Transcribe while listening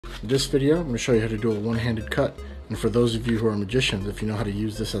In this video, I'm going to show you how to do a one-handed cut, and for those of you who are magicians, if you know how to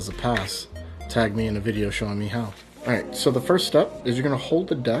use this as a pass, tag me in a video showing me how. Alright, so the first step is you're going to hold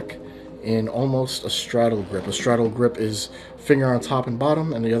the deck in almost a straddle grip. A straddle grip is finger on top and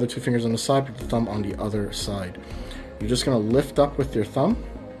bottom, and the other two fingers on the side with the thumb on the other side. You're just going to lift up with your thumb,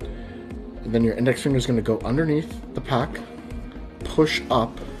 and then your index finger is going to go underneath the pack, push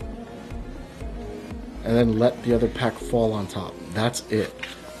up, and then let the other pack fall on top. That's it.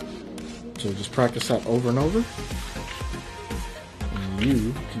 So just practice that over and over, and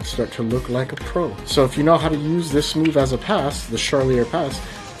you can start to look like a pro. So if you know how to use this move as a pass, the 𝗙𝗪𝗟𝗪 pass,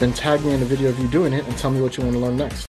 then tag me in a video of you doing it and tell me what you want to learn next.